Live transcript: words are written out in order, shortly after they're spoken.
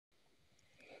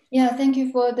Yeah, thank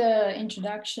you for the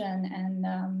introduction,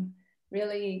 and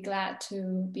really glad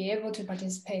to be able to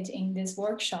participate in this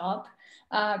workshop.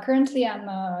 Currently, I'm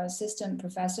an assistant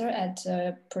professor at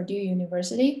Purdue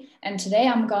University, and today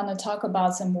I'm going to talk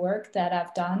about some work that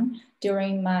I've done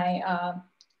during my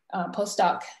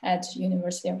postdoc at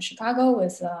University of Chicago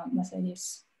with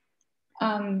Mercedes.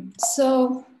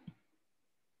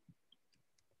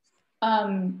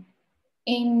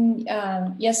 In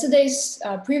yesterday's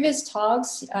previous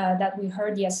talks that we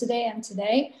heard yesterday and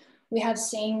today, we have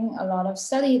seen a lot of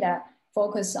study that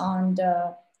focus on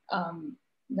the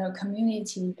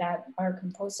community that are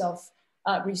composed of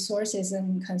resources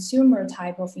and consumer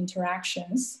type of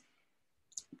interactions.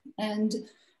 And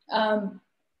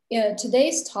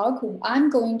today's talk,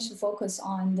 I'm going to focus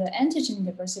on the antigen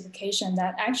diversification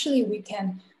that actually we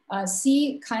can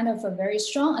see kind of a very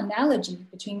strong analogy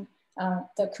between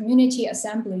the community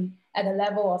assembly at the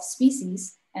level of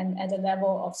species and at the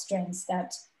level of strains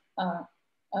that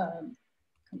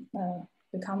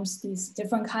becomes these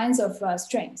different kinds of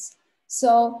strains.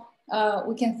 So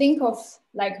we can think of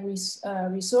like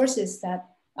resources that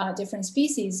different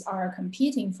species are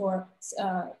competing for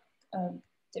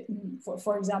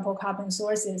example, carbon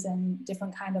sources and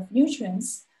different kind of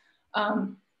nutrients.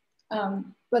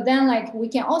 But then like we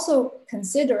can also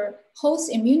consider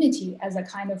host immunity as a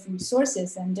kind of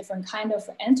resources, and different kind of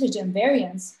antigen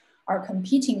variants are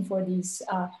competing for these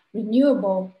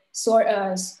renewable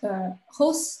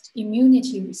host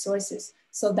immunity resources,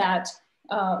 so that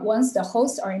once the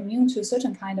hosts are immune to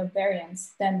certain kind of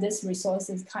variants, then this resource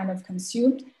is kind of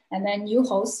consumed, and then new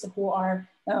hosts who are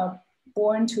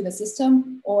born to the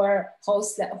system, or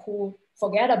hosts who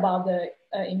forget about the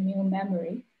immune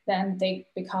memory, then they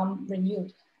become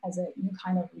renewed as a new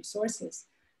kind of resources.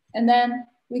 And then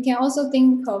we can also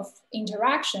think of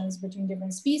interactions between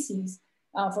different species.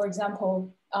 For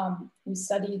example, we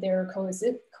study their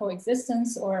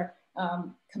coexistence or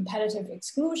competitive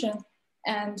exclusion.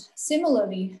 And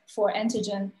similarly, for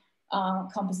antigen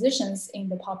compositions in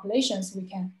the populations, we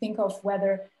can think of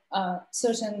whether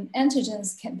certain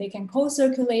antigens can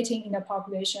co-circulating in the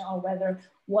population, or whether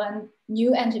one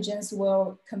new antigens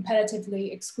will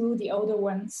competitively exclude the older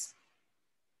ones.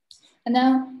 And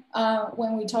then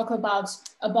when we talk about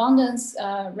abundance,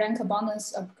 rank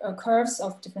abundance curves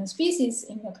of different species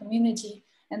in the community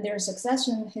and their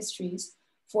succession histories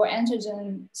for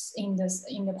antigens in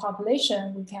the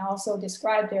population, we can also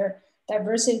describe their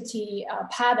diversity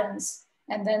patterns,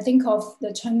 and then think of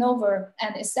the turnover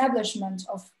and establishment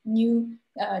of new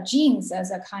genes as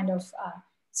a kind of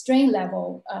strain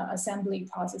level assembly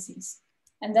processes.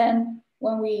 And then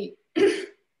when we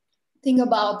think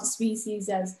about the species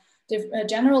as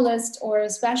generalist or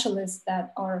specialist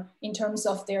that are in terms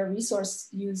of their resource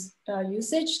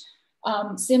usage,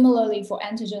 similarly for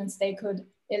antigens, they could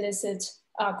elicit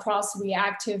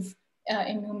cross-reactive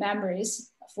immune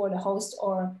memories for the host,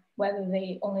 or whether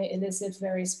they only elicit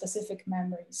very specific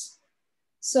memories.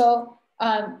 So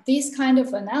these kind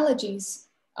of analogies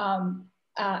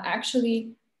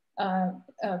actually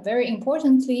very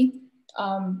importantly,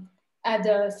 at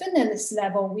the fitness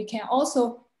level, we can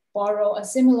also borrow a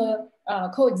similar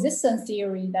coexistence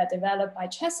theory that developed by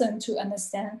Qixin to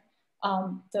understand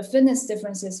the fitness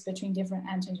differences between different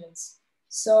antigens.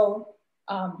 So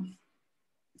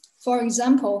for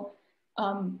example,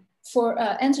 for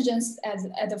antigens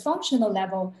at the functional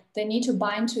level, they need to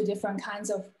bind to different kinds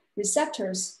of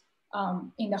receptors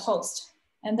in the host.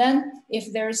 And then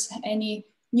if there's any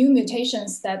new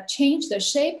mutations that change the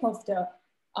shape of the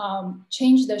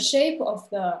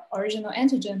original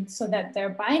antigen so that their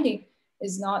binding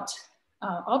is not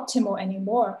optimal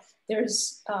anymore,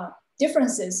 there's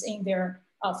differences in their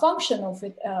functional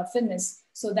fitness.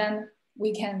 So then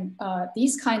we can,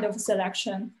 these kind of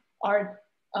selection,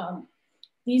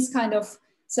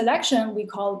 we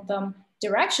call them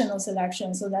directional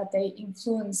selection, so that they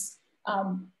influence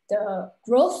the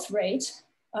growth rate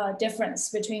difference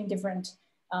between different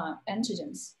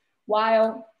antigens.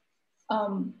 While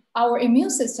our immune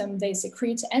system, they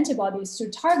secrete antibodies to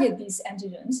target these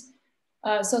antigens.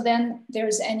 So then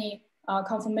there's any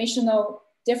conformational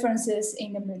differences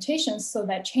in the mutations, so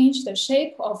that change the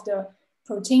shape of the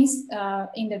proteins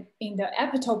in the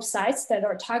epitope sites that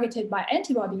are targeted by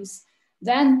antibodies.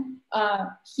 Then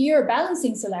here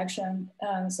balancing selection,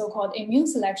 so-called immune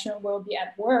selection, will be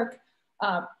at work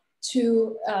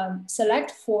to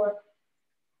select for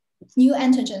new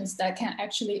antigens that can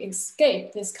actually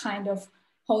escape this kind of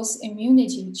host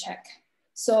immunity check.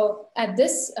 So at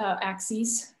this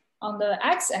axis, on the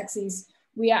x-axis,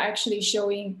 we are actually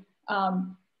showing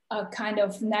a kind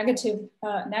of negative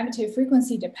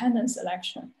frequency dependent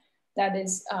selection. that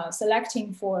is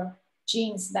selecting for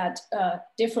genes that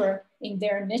differ in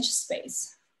their niche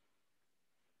space.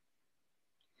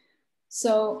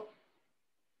 So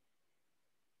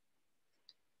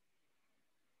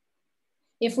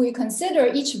if we consider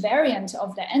each variant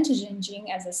of the antigen gene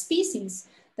as a species,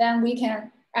 then we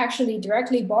can actually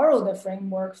directly borrow the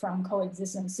framework from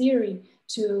coexistence theory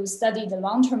to study the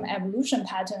long-term evolution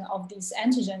pattern of this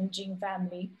antigen gene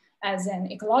family as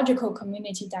an ecological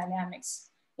community dynamics.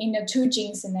 In the two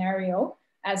gene scenario,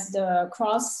 as the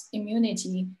cross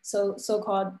immunity,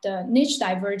 so-called the niche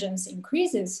divergence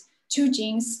increases, two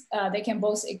genes, they can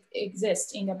both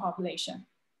exist in the population.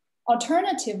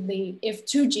 Alternatively, if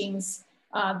two genes,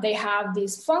 they have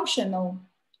these functional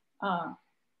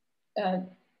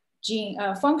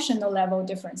functional level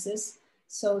differences.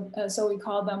 So we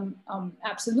call them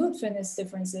absolute fitness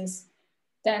differences.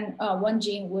 Then one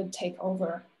gene would take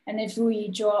over. And if we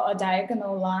draw a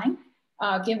diagonal line,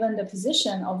 given the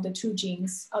position of the two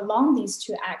genes along these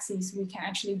two axes, we can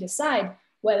actually decide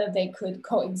whether they could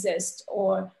coexist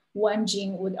or one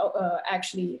gene would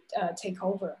actually take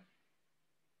over.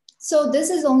 So this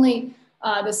is only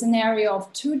the scenario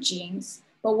of two genes,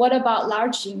 but what about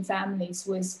large gene families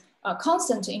with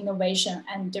constant innovation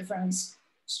and different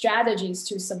strategies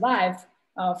to survive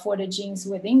for the genes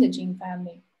within the gene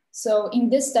family? So in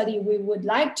this study, we would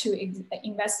like to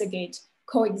investigate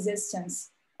coexistence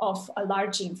of a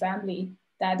large gene family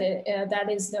that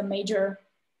is the major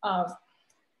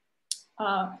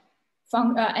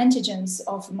antigens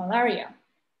of malaria.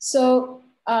 So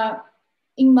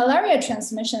in malaria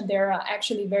transmission, there are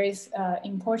actually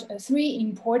three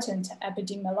important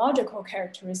epidemiological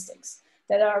characteristics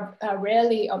that are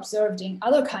rarely observed in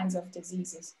other kinds of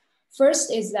diseases. First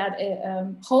is that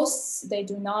hosts, they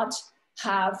do not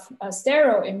have a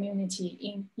sterile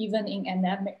immunity even in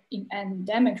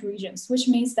endemic regions, which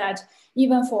means that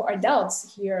even for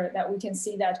adults here, that we can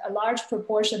see that a large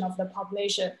proportion of the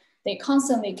population, they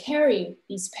constantly carry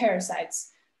these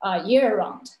parasites year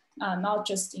round. Not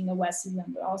just in the wet season,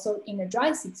 but also in the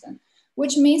dry season,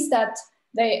 which means that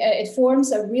it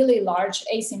forms a really large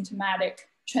asymptomatic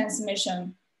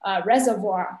transmission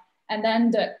reservoir. And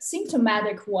then the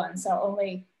symptomatic ones are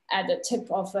only at the tip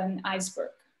of an iceberg.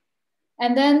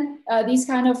 And then these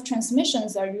kind of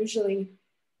transmissions are usually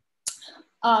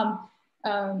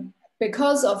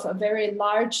because of a very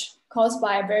large, caused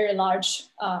by a very large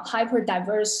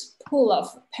hyperdiverse pool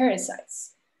of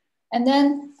parasites. And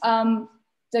then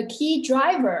the key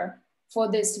driver for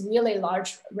this really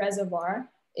large reservoir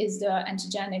is the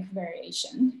antigenic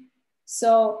variation.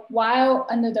 So while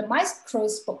under the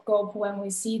microscope, when we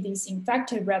see these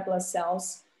infected red blood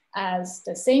cells as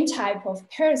the same type of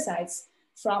parasites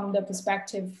from the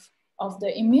perspective of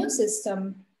the immune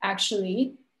system,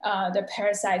 actually the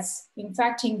parasites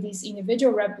infecting these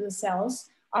individual red blood cells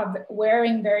are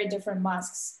wearing very different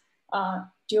masks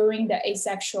during the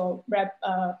asexual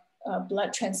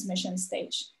blood transmission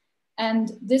stage.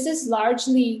 And this is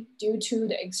largely due to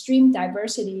the extreme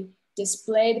diversity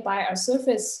displayed by a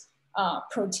surface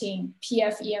protein,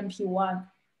 PFEMP1,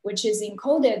 which is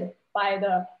encoded by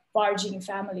the VAR gene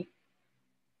family.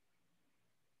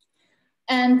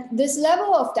 And this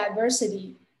level of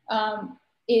diversity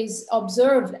is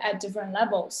observed at different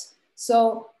levels.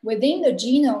 So within the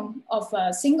genome of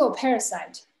a single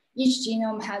parasite, each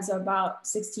genome has about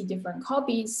 60 different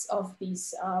copies of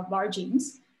these VAR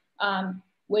genes,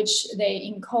 which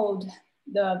they encode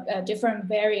the different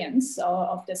variants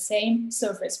of the same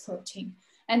surface protein.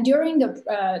 And during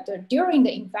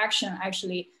the infection,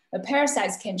 actually, the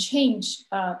parasites can change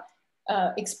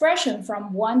expression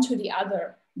from one to the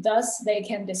other. Thus, they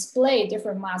can display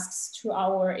different masks to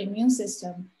our immune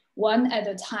system, one at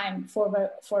a time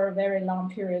for a very long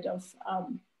period of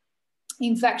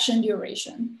infection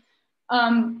duration.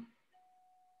 And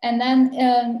then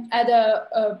at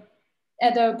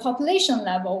a population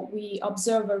level, we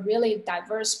observe a really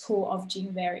diverse pool of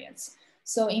gene variants.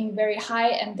 So in very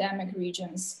high endemic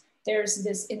regions, there's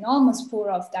this enormous pool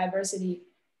of diversity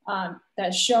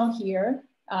that's shown here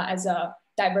as a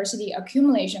diversity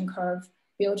accumulation curve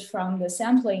built from the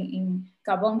sampling in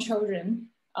Gabon children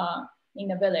in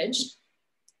the village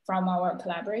from our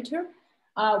collaborator,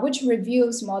 which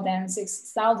reveals more than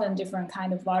 6,000 different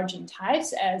kind of VAR gene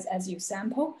types as you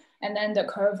sample. And then the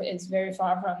curve is very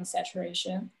far from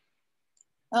saturation,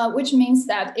 which means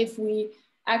that if we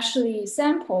actually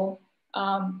sample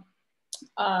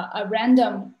a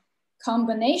random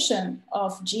combination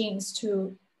of genes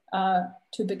to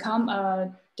become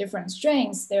different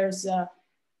strains, there's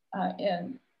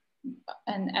an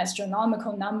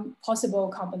astronomical possible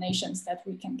combinations that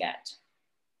we can get.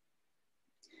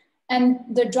 And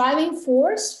the driving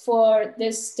force for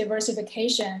this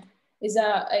diversification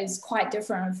is quite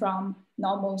different from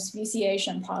normal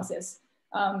speciation process.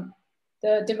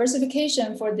 The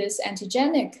diversification for this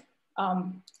antigenic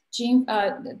gene,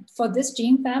 for this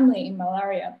gene family in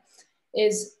malaria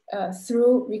is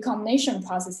through recombination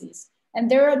processes. And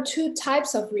there are two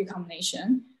types of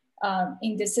recombination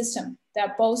in this system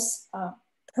that both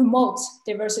promote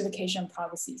diversification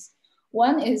processes.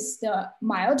 One is the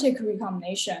meiotic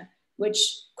recombination, which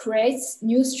creates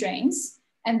new strains.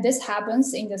 And this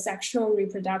happens in the sexual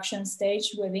reproduction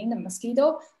stage within the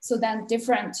mosquito. So then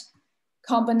different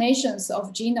combinations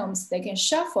of genomes, they can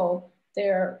shuffle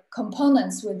their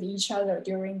components with each other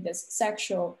during this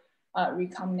sexual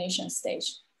recombination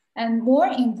stage. And more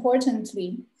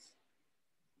importantly,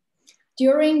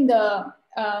 during the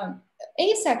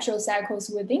asexual cycles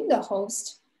within the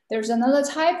host, there's another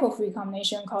type of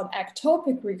recombination called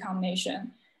ectopic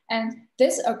recombination. And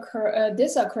this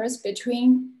occurs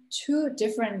between two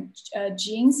different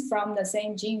genes from the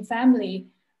same gene family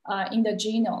in the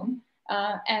genome.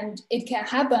 And it can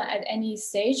happen at any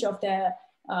stage of the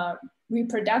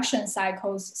reproduction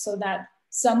cycles, so that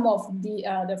some of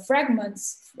the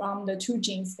fragments from the two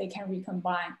genes, they can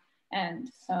recombine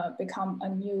and become a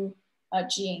new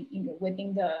gene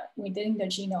within the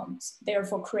genomes,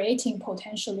 therefore creating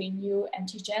potentially new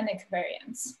antigenic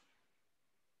variants.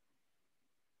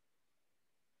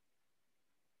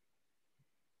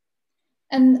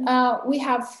 And we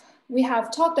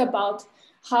have talked about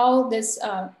how this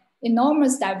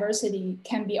enormous diversity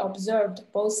can be observed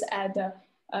both at the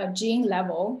gene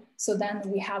level. So then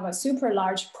we have a super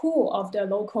large pool of the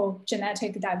local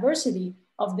genetic diversity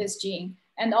of this gene,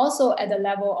 and also at the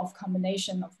level of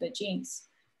combination of the genes.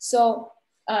 So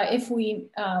if we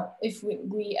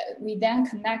then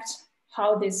connect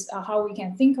how we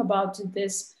can think about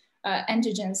this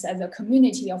antigens as a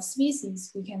community of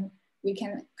species, we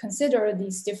can consider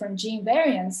these different gene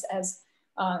variants as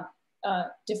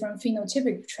different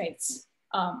phenotypic traits.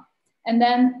 And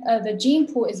then the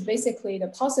gene pool is basically the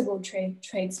possible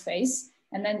trait space.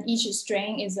 And then each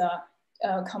strain is a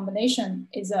combination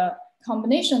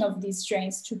of these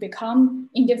strains to become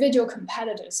individual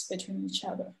competitors between each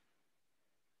other.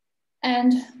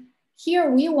 And here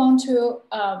we want to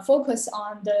focus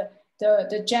on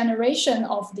the generation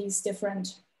of these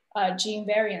different gene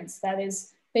variants. That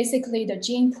is basically the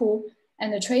gene pool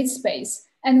and the trait space.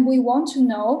 And we want to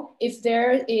know if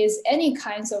there is any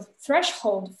kinds of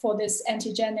threshold for this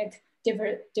antigenic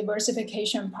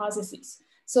diversification processes.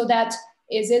 So that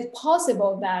is it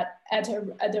possible that at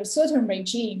a certain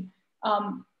regime,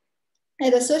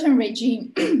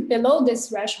 below this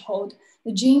threshold,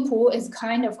 the gene pool is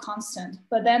kind of constant,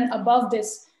 but then above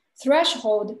this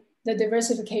threshold, the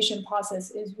diversification process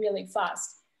is really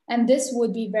fast. And this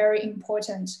would be very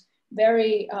important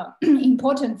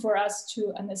important for us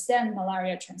to understand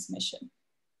malaria transmission.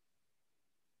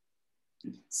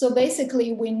 So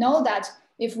basically, we know that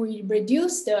if we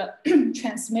reduce the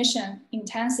transmission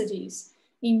intensities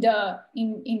in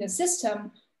the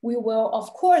system, we will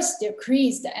of course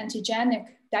decrease the antigenic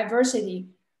diversity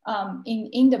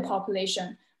in the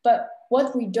population. But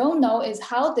what we don't know is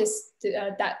how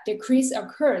that decrease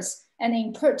occurs, and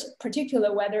in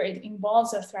particular, whether it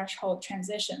involves a threshold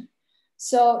transition.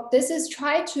 So this is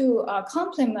try to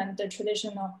complement the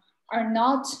traditional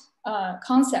R0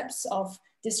 concepts of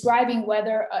describing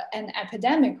whether an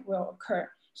epidemic will occur.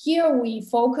 Here we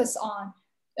focus on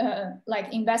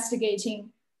like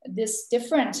investigating this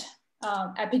different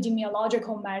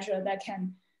epidemiological measure that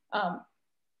can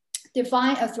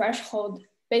define a threshold,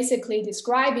 basically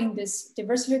describing this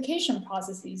diversification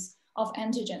processes of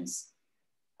antigens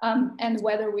and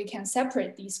whether we can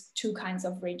separate these two kinds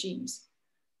of regimes.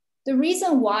 The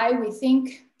reason why we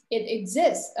think it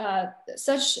exists,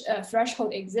 such a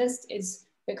threshold exists, is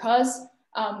because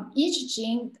each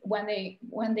gene, when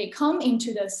they come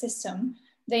into the system,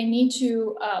 they need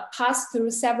to pass through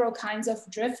several kinds of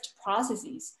drift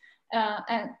processes.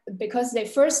 And because they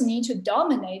first need to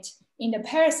dominate in the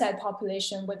parasite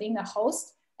population within the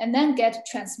host, and then get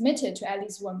transmitted to at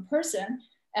least one person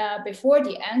before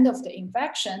the end of the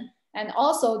infection. And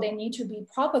also they need to be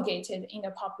propagated in the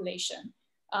population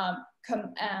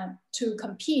to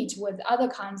compete with other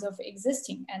kinds of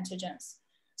existing antigens.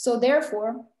 So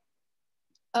therefore,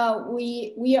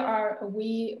 we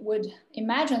would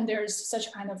imagine there's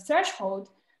such kind of threshold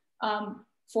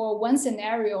for one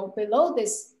scenario below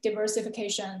this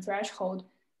diversification threshold.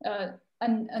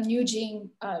 A new gene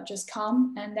just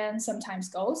come and then sometimes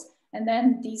goes. And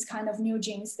then these kind of new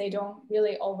genes, they don't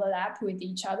really overlap with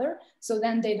each other. So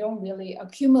then they don't really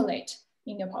accumulate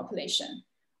in the population.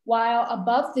 while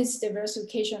above this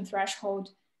diversification threshold,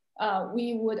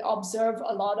 we would observe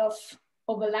a lot of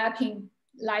overlapping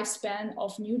lifespan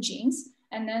of new genes,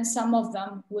 and then some of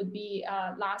them would be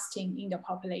lasting in the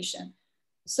population.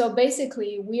 So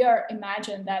basically, we are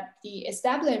imagining that the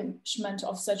establishment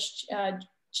of such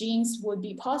genes would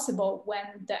be possible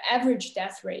when the average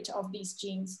death rate of these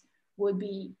genes would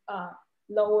be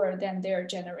lower than their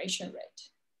generation rate.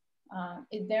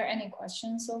 Is there any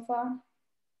questions so far?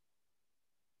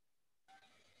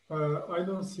 I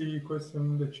don't see question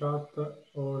in the chat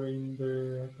or in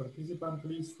the participant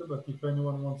list, but if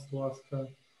anyone wants to ask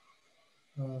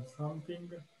something,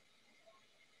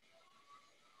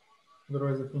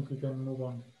 otherwise I think we can move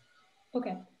on.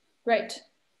 Okay, great.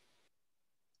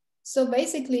 So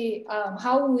basically,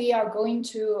 how we are going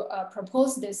to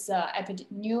propose this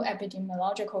new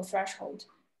epidemiological threshold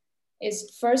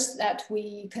is first that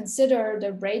we consider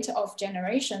the rate of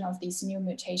generation of these new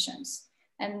mutations.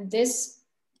 And this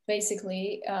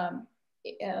basically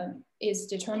is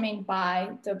determined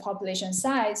by the population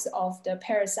size of the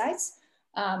parasites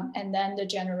and then the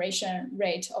generation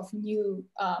rate of new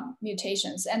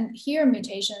mutations. And here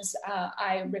mutations,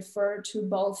 I refer to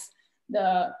both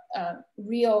the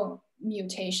real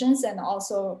mutations and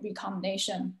also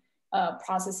recombination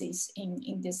processes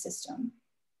in this system.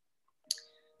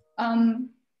 And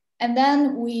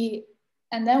then we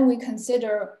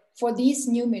consider for these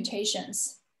new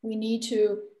mutations, we need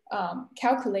to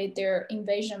calculate their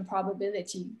invasion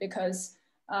probability, because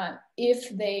if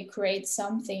they create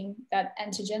something that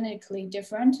antigenically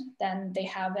different, then they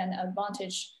have an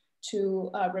advantage to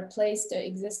replace the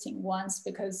existing ones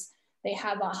because they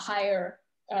have a higher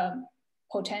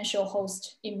potential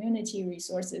host immunity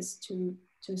resources to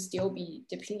still be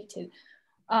depleted.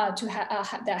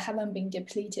 That haven't been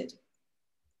depleted.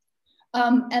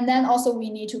 And then also we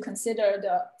need to consider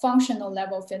the functional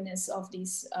level fitness of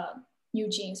these new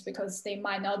genes, because they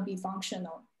might not be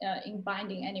functional in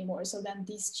binding anymore. So then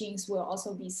these genes will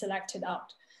also be selected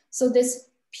out. So this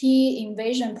P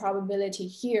invasion probability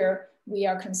here, we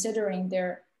are considering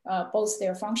their both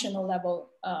their functional level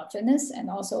fitness and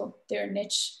also their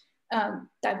niche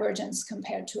divergence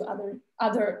compared to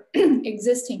other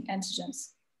existing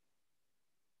antigens.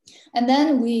 And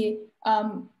then we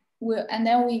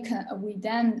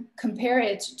then compare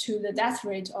it to the death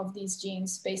rate of these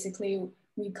genes. Basically,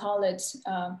 we call it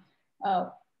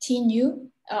T nu.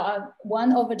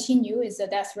 1 over T nu is the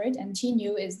death rate, and T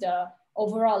nu is the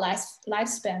overall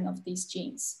lifespan of these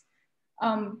genes.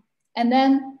 And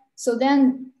then,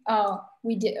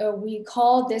 we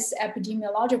call this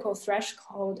epidemiological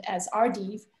threshold as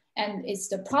RD, and it's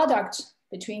the product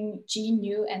between G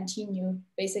nu and T nu.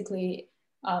 Basically,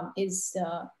 is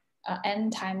the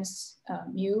n times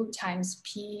mu times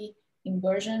p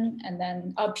inversion, and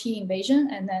then p invasion,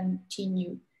 and then T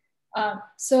nu.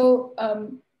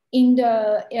 In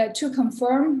the to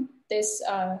confirm this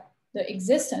the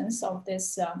existence of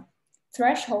this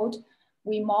threshold,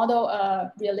 we model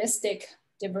a realistic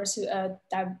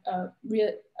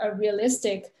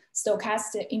realistic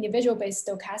stochastic individual-based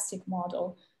stochastic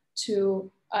model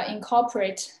to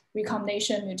incorporate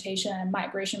recombination, mutation, and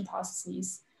migration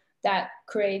processes that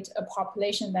create a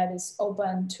population that is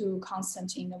open to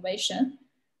constant innovation.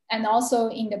 And also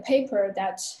in the paper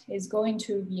that is going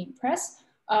to be in press,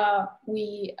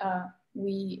 we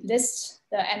list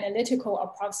the analytical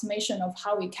approximation of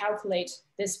how we calculate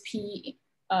this P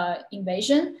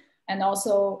invasion, and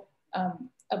also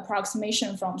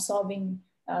approximation from solving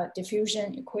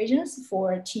diffusion equations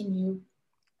for T nu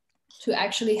to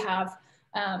actually have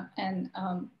an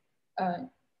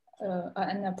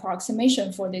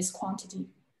approximation for this quantity.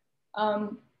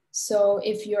 So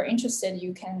if you're interested,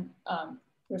 you can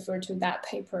refer to that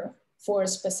paper for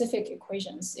specific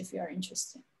equations if you're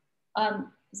interested.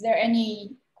 Is there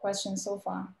any questions so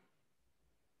far?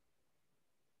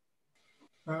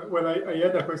 Well, I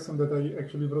had a question that I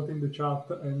actually wrote in the chat,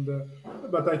 and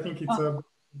but I think it's a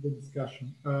good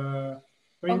discussion. I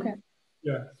mean, okay.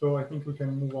 Yeah, so I think we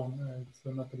can move on. It's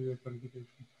not really a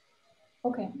clarification.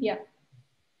 Okay, yeah.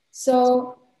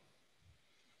 So,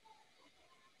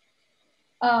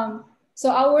 so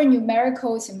our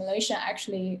numerical simulation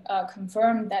actually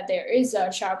confirmed that there is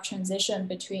a sharp transition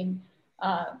between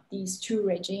these two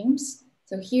regimes.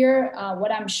 So here,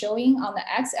 what I'm showing on the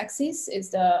x-axis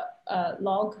is the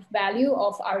log value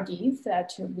of RD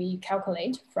that we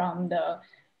calculate from the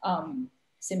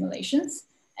simulations.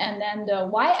 And then the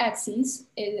y-axis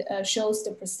shows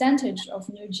the percentage of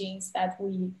new genes that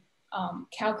we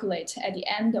calculate at the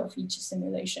end of each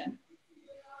simulation.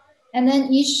 And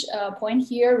then each point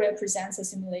here represents a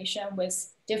simulation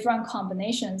with different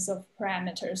combinations of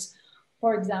parameters.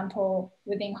 for example,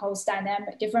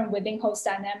 different within host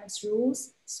dynamics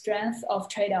rules, strength of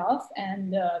trade-off,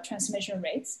 and transmission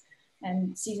rates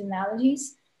and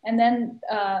seasonalities. And then,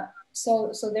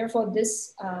 so therefore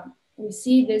this, we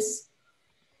see this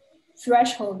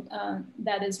threshold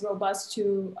that is robust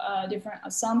to different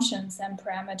assumptions and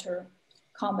parameter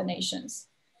combinations.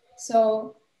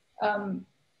 So,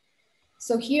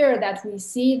 so here that we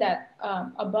see that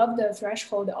above the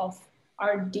threshold of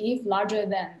RD larger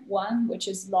than 1, which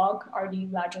is log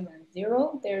RD larger than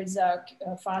 0, there's a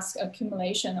fast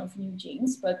accumulation of new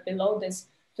genes, but below this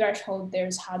threshold,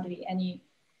 there's hardly any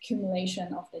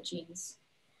accumulation of the genes.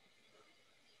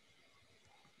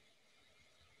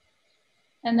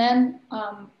 And then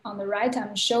on the right,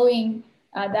 I'm showing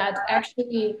that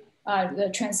actually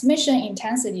the transmission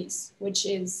intensities, which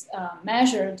is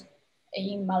measured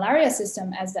in malaria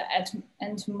system as the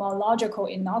entomological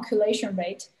inoculation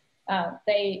rate,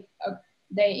 they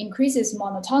increases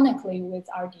monotonically with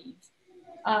RD.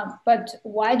 But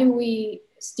why do we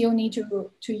still need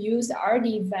to use the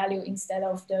RD value instead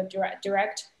of the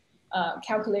direct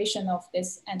calculation of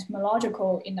this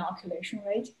entomological inoculation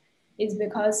rate? Is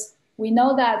because we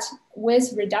know that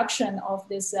with reduction of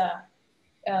this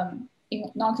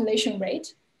inoculation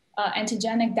rate,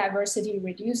 antigenic diversity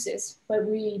reduces, but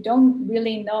we don't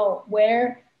really know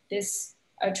where this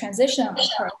transition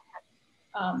occurs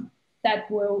that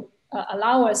will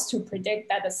allow us to predict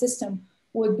that the system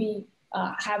would be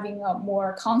having a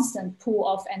more constant pool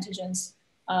of antigens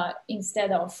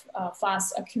instead of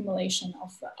fast accumulation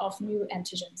of new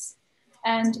antigens.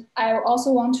 And I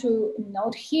also want to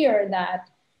note here that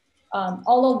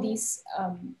all of these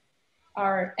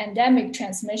are endemic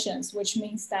transmissions, which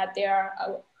means that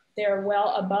they're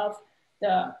well above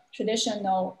the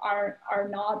traditional R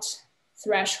naught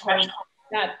threshold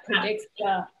that predicts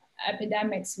the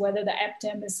epidemics, whether the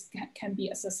epidemics can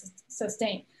be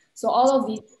sustained. So all of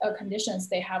these conditions,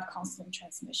 they have constant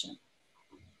transmission.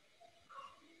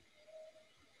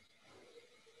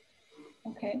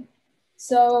 Okay,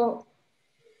 so,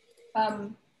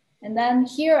 and then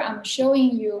here I'm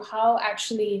showing you how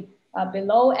actually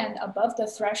below and above the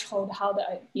threshold, how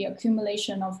the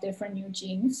accumulation of different new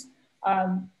genes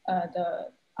are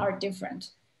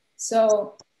different.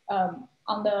 So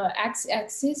on the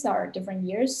x-axis are different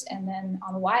years, and then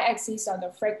on the y-axis are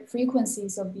the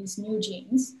frequencies of these new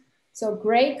genes. So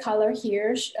gray color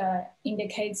here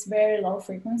indicates very low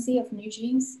frequency of new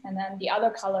genes, and then the other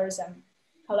colors I'm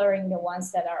coloring the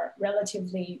ones that are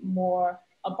relatively more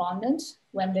abundant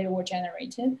when they were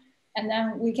generated. And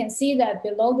then we can see that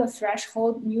below the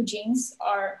threshold, new genes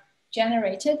are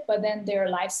generated, but then their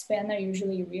lifespan are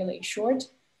usually really short.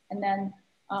 And then,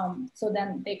 so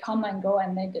then they come and go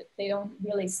and they don't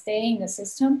really stay in the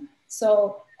system.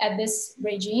 So at this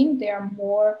regime, they are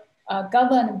more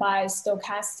governed by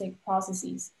stochastic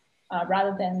processes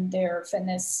rather than their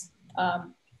fitness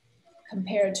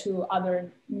compared to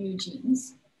other new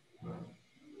genes.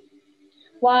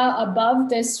 While above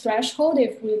this threshold,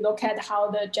 if we look at how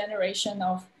the generation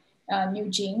of new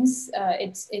genes,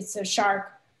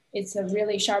 it's a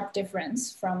really sharp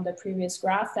difference from the previous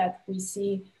graph that we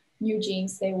see new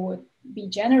genes, they would be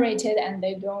generated and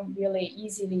they don't really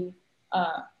easily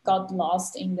got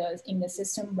lost in the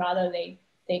system. Rather, they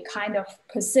kind of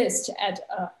persist at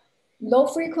a low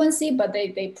frequency, but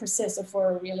they persist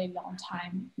for a really long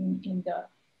time in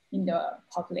the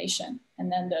population.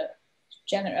 And then the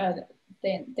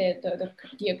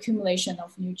accumulation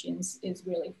of new genes is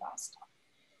really fast.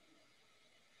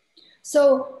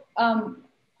 So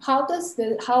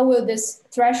how will this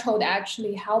threshold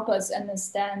actually help us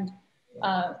understand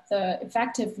the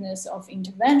effectiveness of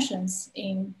interventions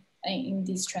in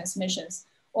these transmissions,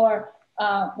 or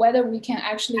whether we can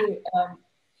actually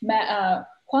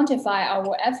quantify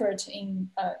our effort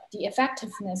in the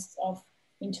effectiveness of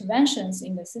interventions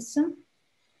in the system?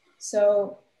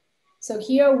 So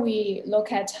here we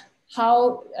look at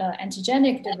how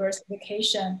antigenic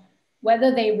diversification,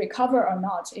 whether they recover or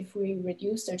not if we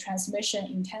reduce the transmission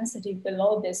intensity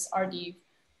below this RD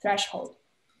threshold.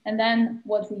 And then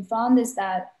what we found is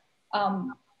that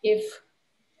if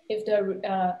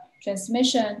the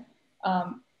transmission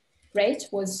rate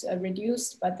was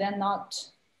reduced, but then not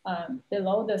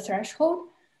below the threshold,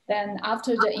 then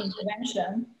after the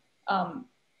intervention,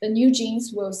 the new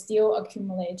genes will still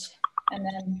accumulate and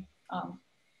then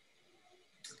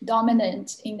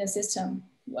dominant in the system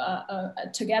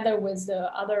together with the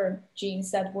other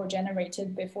genes that were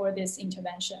generated before this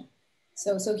intervention.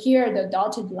 So here the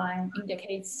dotted line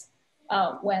indicates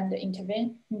when the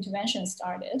intervention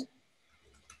started.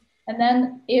 And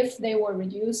then if they were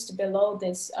reduced below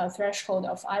this threshold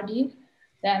of RD,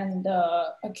 then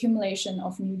the accumulation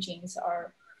of new genes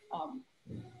are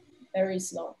very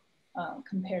slow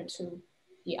compared to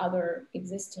the other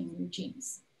existing new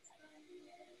genes.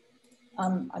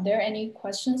 Are there any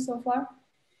questions so far?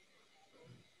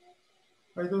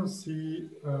 I don't see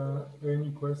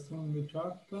any question in the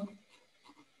chat.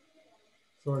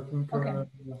 So I think, okay.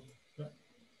 Yeah.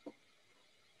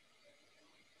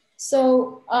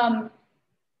 So,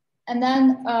 and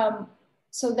then,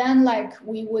 so then like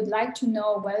we would like to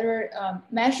know whether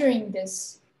measuring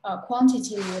this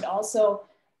quantity would also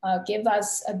give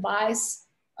us advice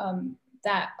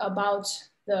that about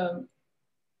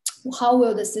how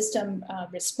will the system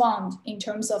respond in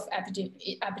terms of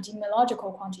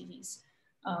epidemiological quantities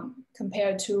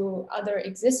compared to other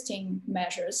existing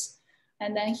measures.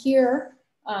 And then here,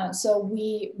 so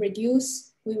we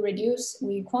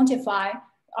quantify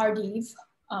RDEV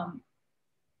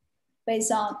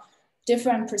based on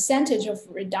different percentage of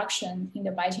reduction in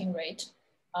the biting rate,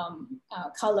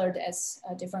 colored as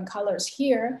different colors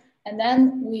here. And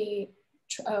then we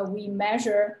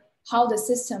measure how the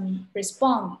system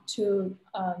respond to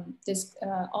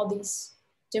all these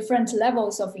different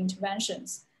levels of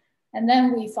interventions. And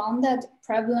then we found that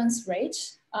prevalence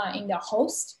rate in the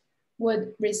host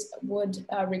would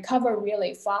recover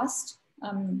really fast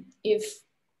if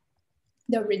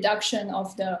the reduction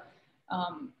of the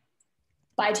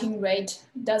biting rate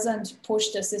doesn't push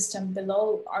the system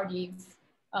below RDEV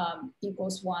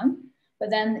equals 1. But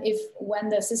then when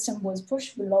the system was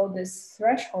pushed below this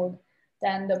threshold,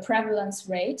 then the prevalence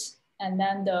rate and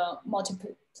then the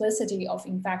multiplicity of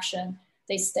infection,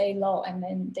 they stay low and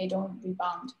then they don't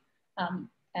rebound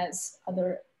as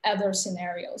other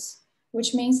scenarios,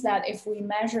 which means that if we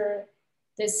measure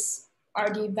this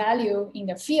RD value in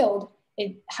the field,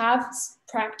 it has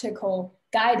practical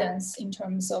guidance in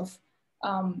terms of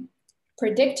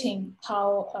predicting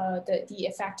how the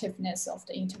effectiveness of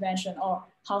the intervention or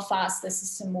how fast the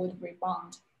system would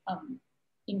rebound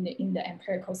in the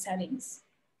empirical settings.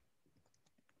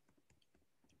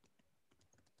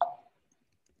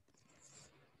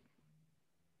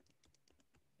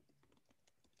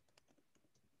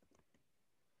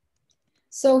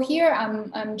 So here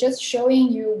I'm just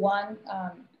showing you one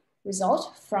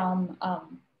result from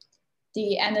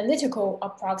the analytical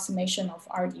approximation of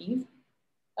RDEV.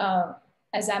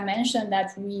 As I mentioned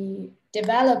that we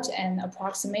developed an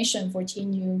approximation for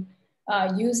TNU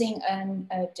using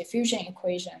a diffusion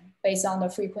equation based on the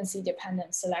frequency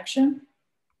dependent selection.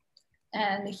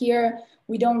 And here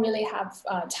we don't really have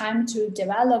time to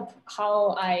develop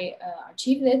how I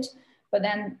achieved it, but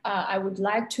then I would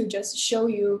like to just show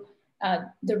you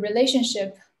the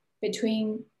relationship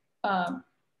between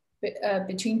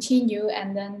TNU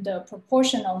and then the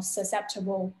proportion of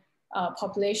susceptible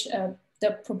population,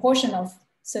 the proportion of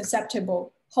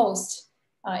susceptible hosts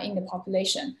in the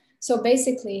population. So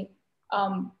basically,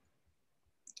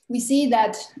 we see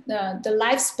that the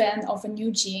lifespan of a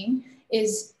new gene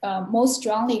is most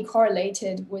strongly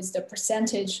correlated with the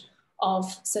percentage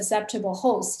of susceptible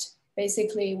hosts.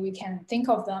 Basically, we can think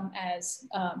of them as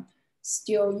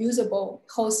still usable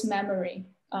host memory,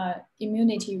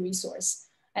 immunity resource.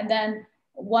 And then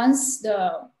once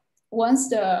the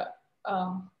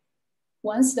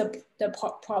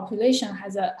population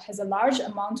has a large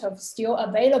amount of still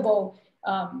available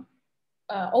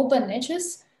open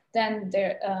niches, then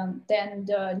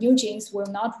the new genes will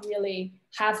not really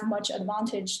have much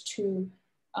advantage to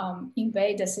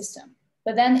invade the system.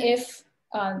 But then if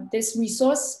this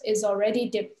resource is already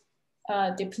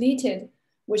depleted,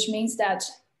 which means that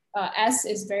S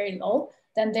is very low,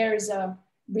 then there is a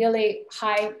really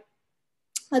high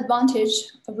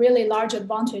advantage, a really large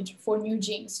advantage for new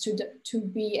genes to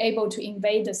be able to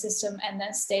invade the system and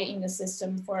then stay in the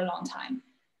system for a long time.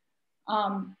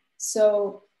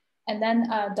 And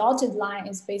then a dotted line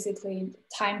is basically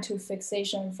time to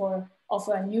fixation of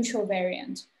a neutral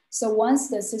variant. So once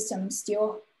the system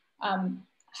still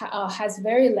has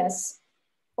very less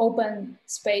open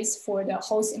space for the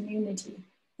host immunity,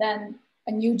 then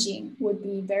a new gene would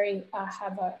be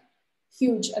have a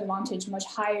huge advantage,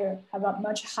 have a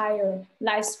much higher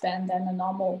lifespan than a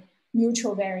normal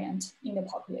neutral variant in the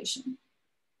population.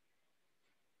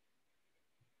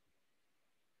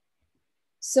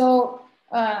 So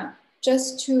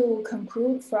just to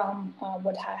conclude from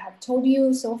what I have told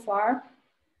you so far,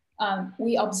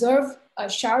 we observe a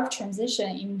sharp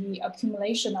transition in the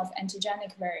accumulation of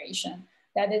antigenic variation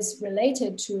that is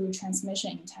related to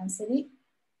transmission intensity.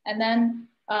 And then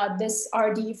this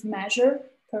RDEV measure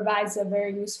provides a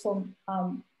very useful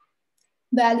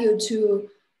value to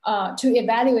to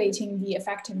evaluating the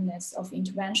effectiveness of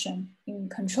intervention in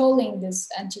controlling this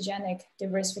antigenic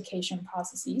diversification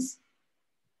processes.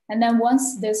 And then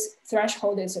once this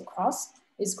threshold is crossed,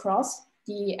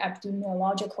 the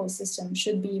epidemiological system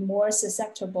should be more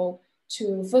susceptible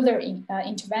to further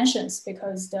interventions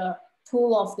because the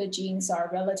pool of the genes are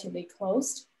relatively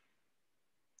closed.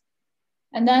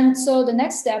 And then, so the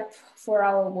next step for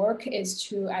our work is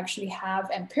to actually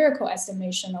have empirical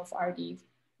estimation of RD,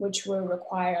 which will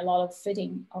require a lot of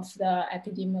fitting of the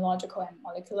epidemiological and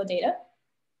molecular data.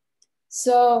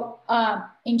 So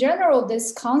in general,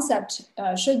 this concept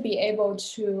should be able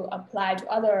to apply to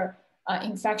other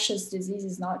infectious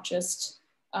diseases, not just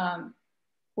and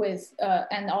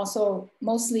also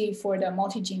mostly for the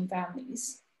multi-gene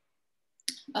families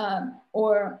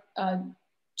or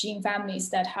gene families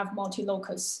that have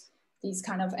multi-locus, these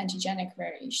kind of antigenic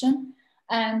variation.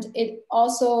 And it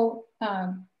also,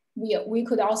 we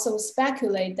could also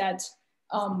speculate that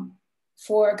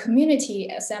for community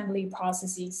assembly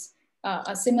processes,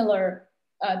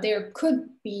 there could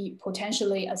be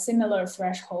potentially a similar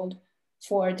threshold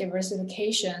for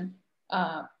diversification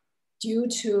due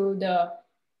to the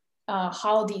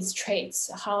how these traits,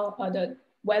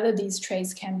 whether these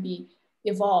traits can be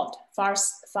evolved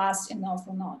fast enough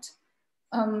or not.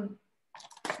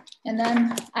 And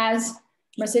then, as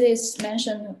Mercedes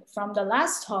mentioned from the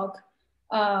last talk,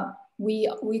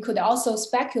 we could also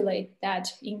speculate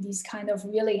that in these kind of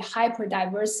really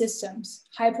hyper-diverse systems,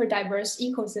 hyper-diverse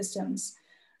ecosystems,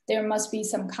 there must be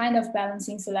some kind of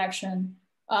balancing selection,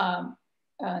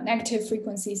 negative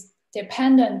frequencies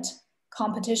dependent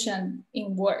competition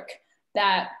in work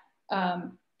that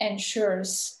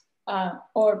ensures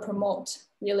or promote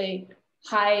really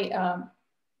high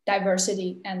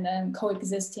diversity and then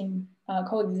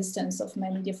coexistence of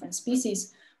many different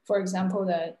species. For example,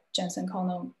 the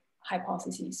Jensen-Kono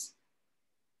hypotheses.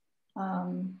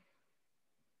 And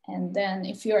then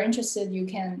if you're interested, you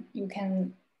can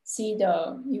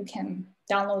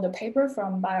download the paper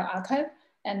from bioRxiv,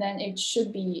 and then it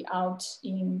should be out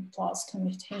in PLOS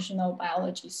Computational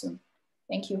Biology soon.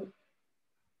 Thank you.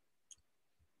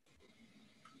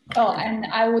 Oh, and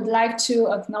I would like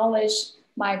to acknowledge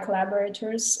my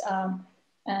collaborators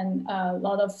and a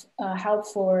lot of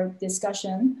helpful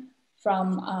discussion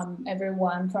from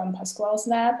everyone from Pasquale's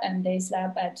lab and Day's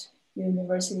lab at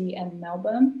University in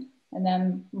Melbourne. And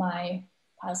then my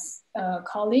past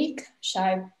colleague,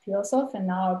 Shai Pilosov, and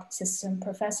now assistant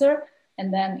professor,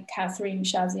 and then Catherine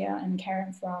Shazia and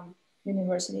Karen from the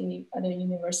University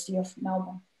of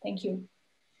Melbourne. Thank you.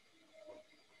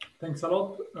 Thanks a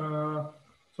lot.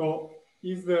 So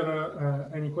is there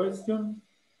any question?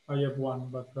 I have one,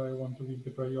 but I want to give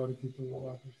the priority to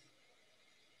others.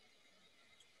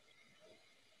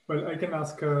 Well, I can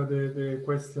ask the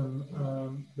question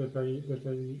that I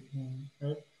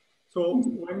have. So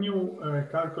when you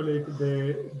calculate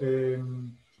the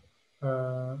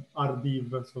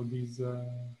RDIV, so this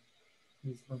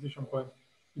transition point,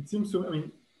 it seems to, I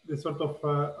mean, the sort of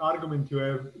argument you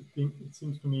have, it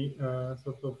seems to me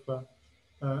sort of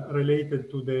related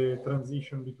to the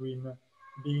transition between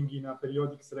being in a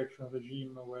periodic selection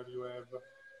regime where you have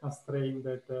a strain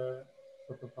that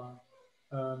sort of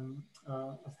a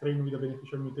strain with a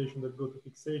beneficial mutation that go to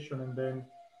fixation, and then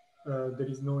there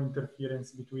is no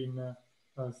interference between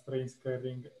strains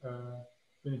carrying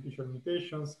beneficial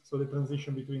mutations. So the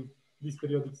transition between this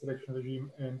periodic selection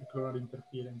regime and clonal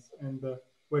interference, and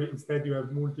where instead you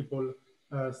have multiple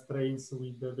strains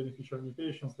with beneficial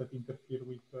mutations that interfere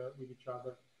with each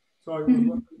other. So I was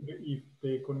wondering if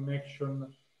the connection,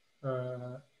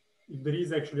 if there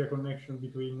is actually a connection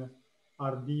between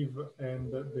RDIV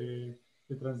and the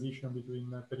transition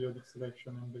between periodic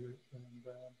selection and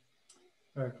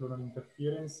clonal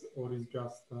interference, or is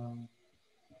just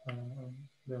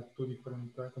they are two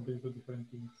different, completely two different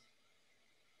things.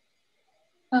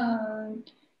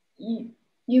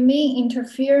 You mean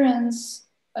interference?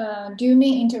 Do you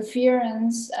mean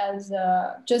interference as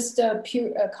just a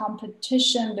pure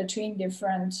competition between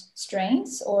different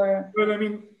strains, or? Well, I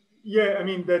mean, yeah, I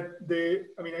mean that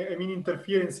I mean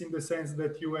interference in the sense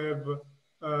that you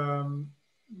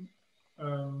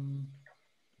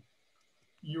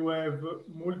have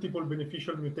multiple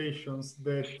beneficial mutations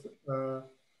that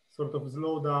sort of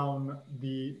slow down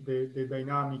the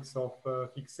dynamics of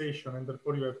fixation, and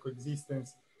therefore you have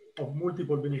coexistence of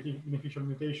multiple beneficial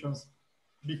mutations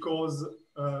because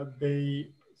they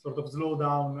sort of slow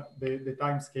down the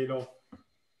time scale of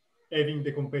having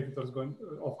the competitors going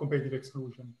of competitive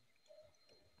exclusion,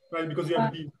 right? Because you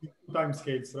have these two time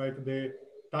scales, right? The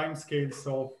time scales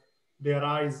of the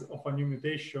rise of a new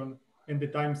mutation and the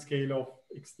time scale of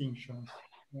extinction,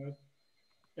 right?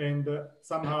 And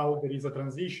somehow there is a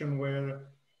transition where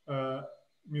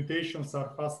mutations are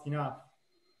fast enough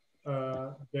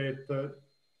that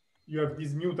you have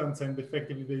these mutants and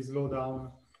effectively they slow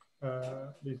down,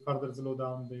 they further slow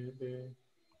down the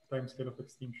time scale of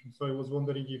extinction. So I was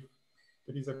wondering if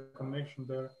there is a connection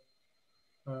there.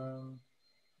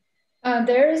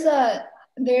 There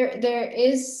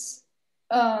is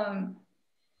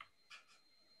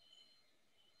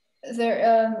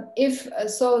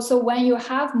so when you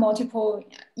have multiple,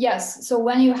 yes, so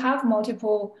when you have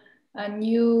multiple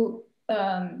new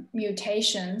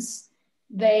mutations,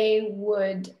 they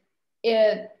would,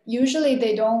 usually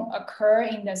they don't occur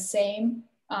in the same,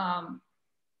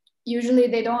 usually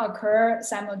they don't occur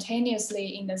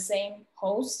simultaneously in the same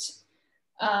host,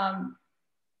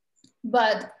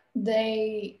 but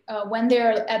they when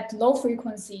they're at low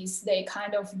frequencies, they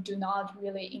kind of do not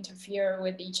really interfere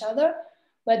with each other.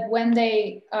 But when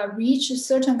they reach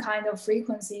certain kind of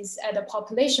frequencies at a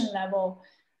population level,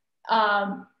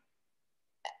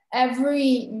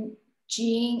 every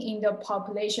gene in the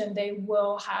population, they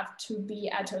will have to be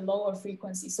at a lower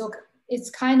frequency. So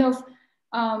it's kind of,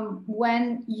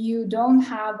 when you don't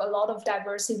have a lot of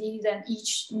diversity, then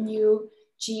each new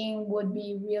gene would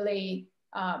be really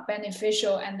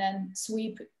beneficial and then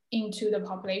sweep into the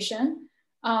population.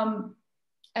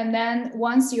 And then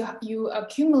once you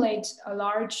accumulate a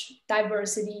large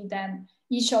diversity, then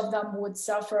each of them would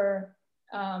suffer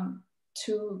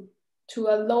to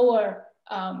a lower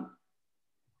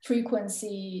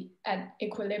frequency at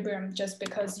equilibrium, just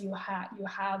because you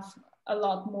have a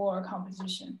lot more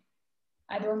competition.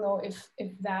 I don't know if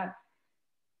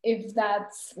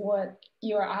that's what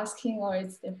you're asking or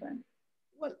it's different.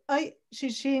 Well,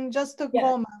 Qixin, just a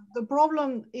comment. The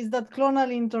problem is that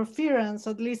clonal interference,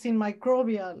 at least in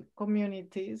microbial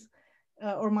communities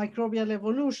or microbial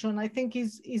evolution, I think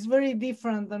is very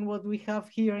different than what we have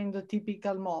here in the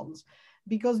typical models.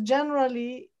 Because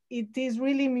generally, it is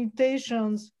really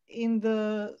mutations in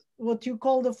the what you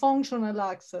call the functional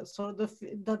axis, or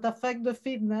that affect the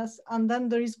fitness, and then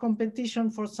there is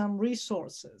competition for some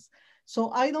resources.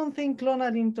 So I don't think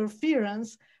clonal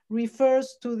interference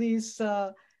refers to this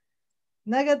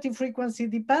negative frequency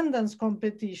dependence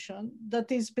competition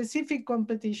that is specific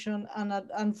competition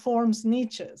and forms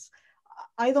niches.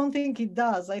 I don't think it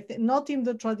does. Not in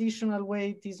the traditional way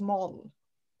it is modeled.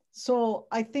 So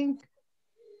I think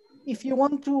if you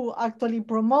want to actually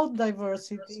promote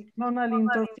diversity, clonal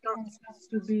interference has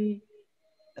to be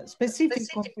specific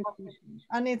competition.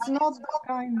 And it's not the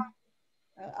kind,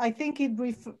 I think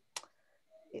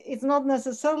it's not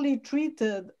necessarily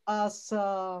treated as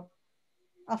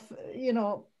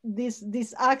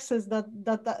this access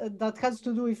that has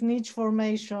to do with niche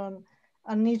formation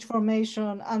and niche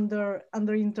formation under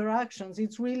interactions.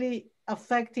 It's really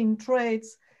affecting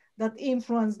traits that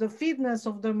influence the fitness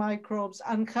of the microbes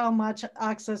and how much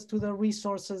access to the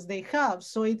resources they have.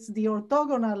 So it's the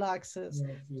orthogonal access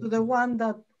to the one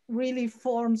that really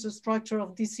forms a structure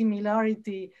of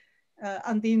dissimilarity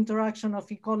and the interaction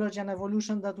of ecology and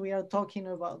evolution that we are talking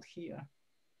about here.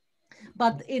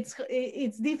 But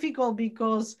it's difficult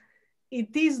because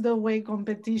it is the way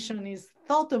competition is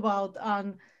thought about,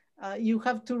 and you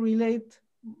have to relate,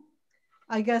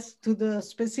 I guess, to the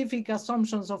specific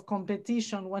assumptions of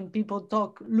competition when people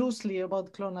talk loosely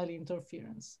about clonal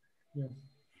interference. Yes,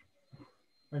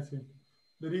 I see.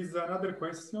 There is another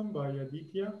question by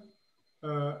Aditya,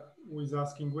 who is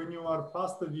asking, when you are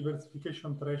past the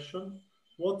diversification threshold,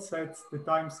 what sets the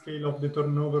time scale of the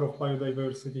turnover of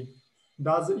biodiversity?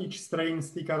 Does each strain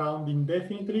stick around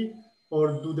indefinitely,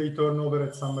 or do they turn over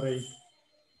at some rate?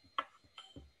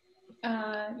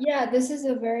 Yeah, this is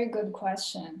a very good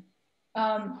question.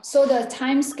 So the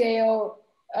time scale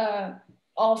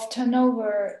of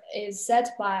turnover is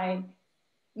set by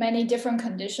many different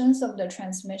conditions of the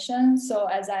transmission. So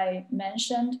as I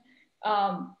mentioned,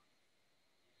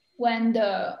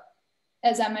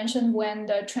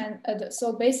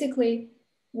 so basically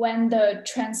when the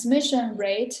transmission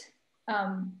rate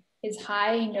is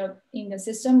high in the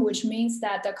system, which means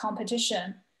that the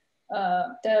competition,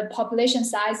 the population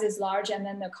size is large, and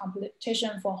then the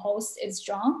competition for hosts is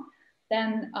strong,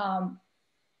 then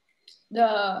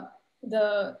the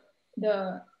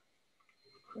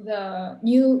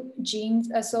new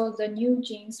genes, so the new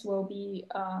genes will be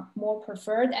more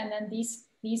preferred, and then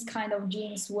these kind of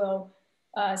genes will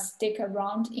stick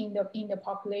around in the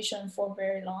population for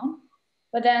very long.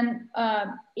 But then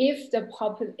if the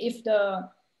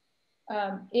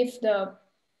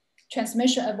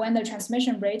transmission, when the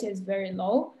transmission rate is very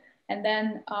low, and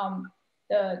then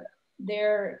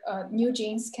their new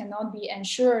genes cannot be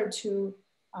ensured to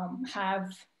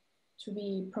to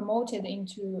be promoted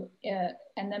into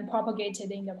and then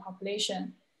propagated in the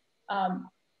population,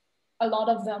 a lot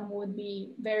of them would be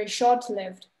very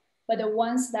short-lived. But the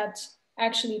ones that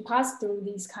actually pass through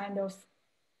these kind of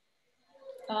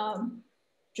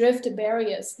drift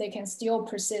barriers, they can still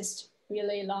persist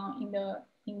really long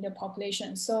in the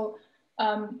population. So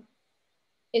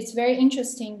it's very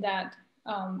interesting that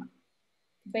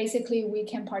basically we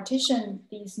can partition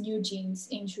these new genes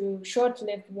into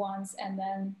short-lived ones and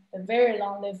then the very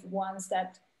long-lived ones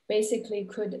that basically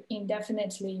could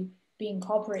indefinitely be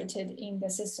incorporated in the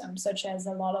system, such as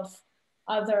a lot of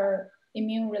other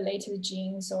immune-related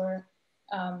genes or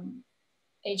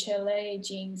HLA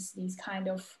genes, these kind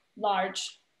of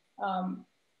large,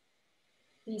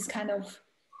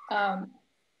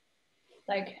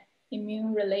 like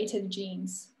immune-related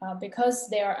genes, because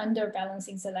they are under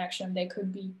balancing selection, they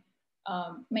could be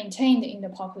maintained in the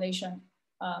population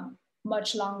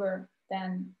much longer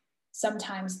than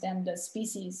sometimes than the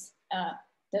species,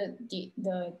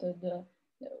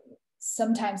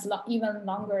 sometimes even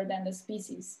longer than the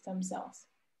species themselves.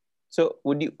 So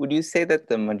would you say that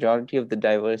the majority of the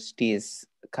diversity is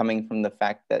coming from the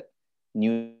fact that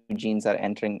new genes are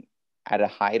entering at a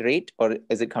high rate, or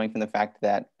is it coming from the fact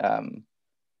that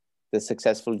the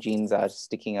successful genes are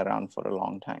sticking around for a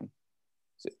long time?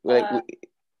 So,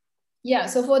 yeah,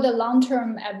 so for the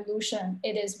long-term evolution,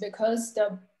 it is because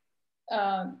the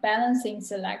balancing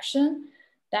selection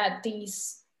that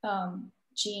these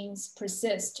genes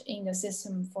persist in the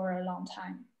system for a long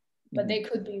time, but they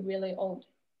could be really old.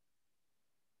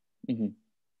 Mm-hmm.